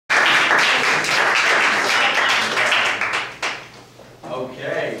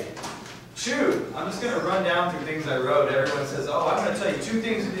I'm just going to run down through things I wrote. Everyone says, oh, I'm going to tell you 2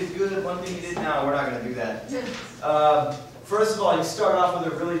 things you did good, 1 thing you did. No, we're not going to do that. First of all, you start off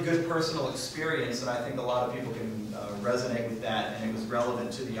with a really good personal experience, and I think a lot of people can resonate with that, and it was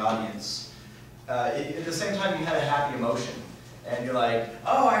relevant to the audience. At the same time, you had a happy emotion. And you're like,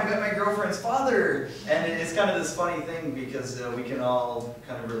 oh, I met my girlfriend's father. And it's kind of this funny thing because we can all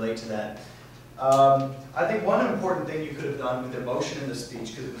kind of relate to that. I think one important thing you could have done with emotion in the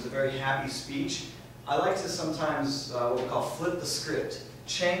speech, because it was a very happy speech, I like to sometimes what we call flip the script.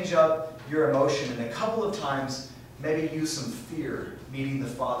 Change up your emotion, and a couple of times maybe use some fear meeting the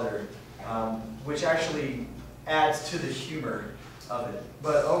father, which actually adds to the humor of it.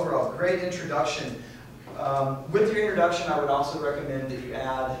 But overall, great introduction. With your introduction, I would also recommend that you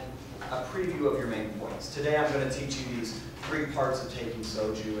add a preview of your main points. Today I'm going to teach you these 3 parts of taking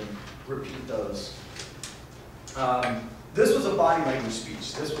soju and repeat those. This was a body language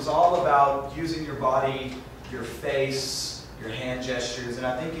speech. This was all about using your body, your face, your hand gestures, and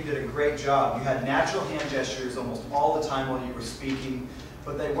I think you did a great job. You had natural hand gestures almost all the time while you were speaking,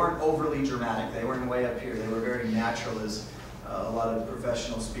 but they weren't overly dramatic. They weren't way up here. They were very natural, as a lot of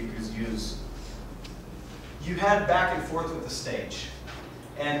professional speakers use. You had back and forth with the stage,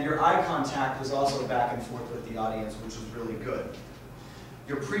 and your eye contact was also back and forth with the audience, which was really good.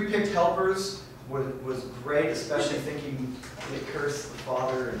 Your pre-picked helpers was great, especially thinking they cursed the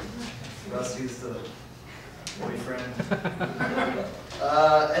father and Rusty's the boyfriend.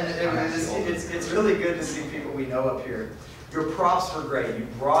 And it's really good to see people we know up here. Your props were great. You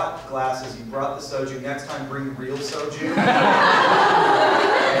brought glasses, you brought the soju. Next time, bring real soju.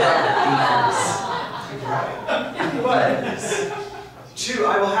 But, Chu,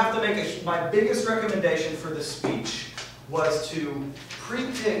 I will have to make my biggest recommendation for the speech was to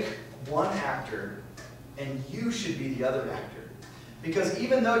pre-pick one actor, and you should be the other actor. Because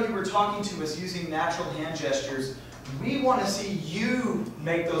even though you were talking to us using natural hand gestures, we want to see you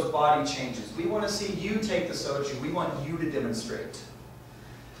make those body changes. We want to see you take the soju. We want you to demonstrate.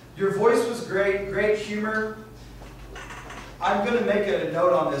 Your voice was great, great humor. I'm going to make a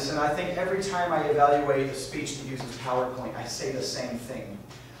note on this, and I think every time I evaluate a speech that uses PowerPoint, I say the same thing.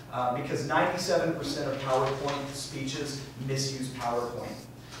 Because 97% of PowerPoint speeches misuse PowerPoint.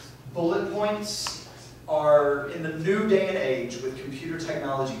 Bullet points are, in the new day and age with computer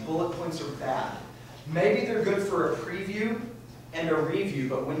technology, bullet points are bad. Maybe they're good for a preview and a review,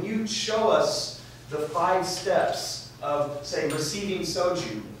 but when you show us the 5 steps of, say, receiving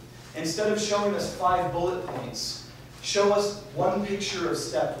soju, instead of showing us 5 bullet points, show us one picture of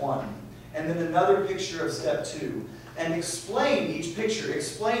step 1, and then another picture of step 2, and explain each picture.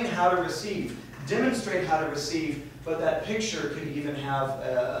 Explain how to receive, demonstrate how to receive, but that picture could even have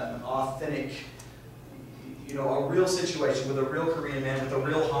an authentic, a real situation with a real Korean man with a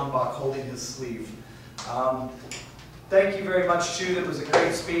real hanbok holding his sleeve. Thank you very much, Chu. That was a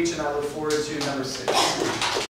great speech, and I look forward to number 6.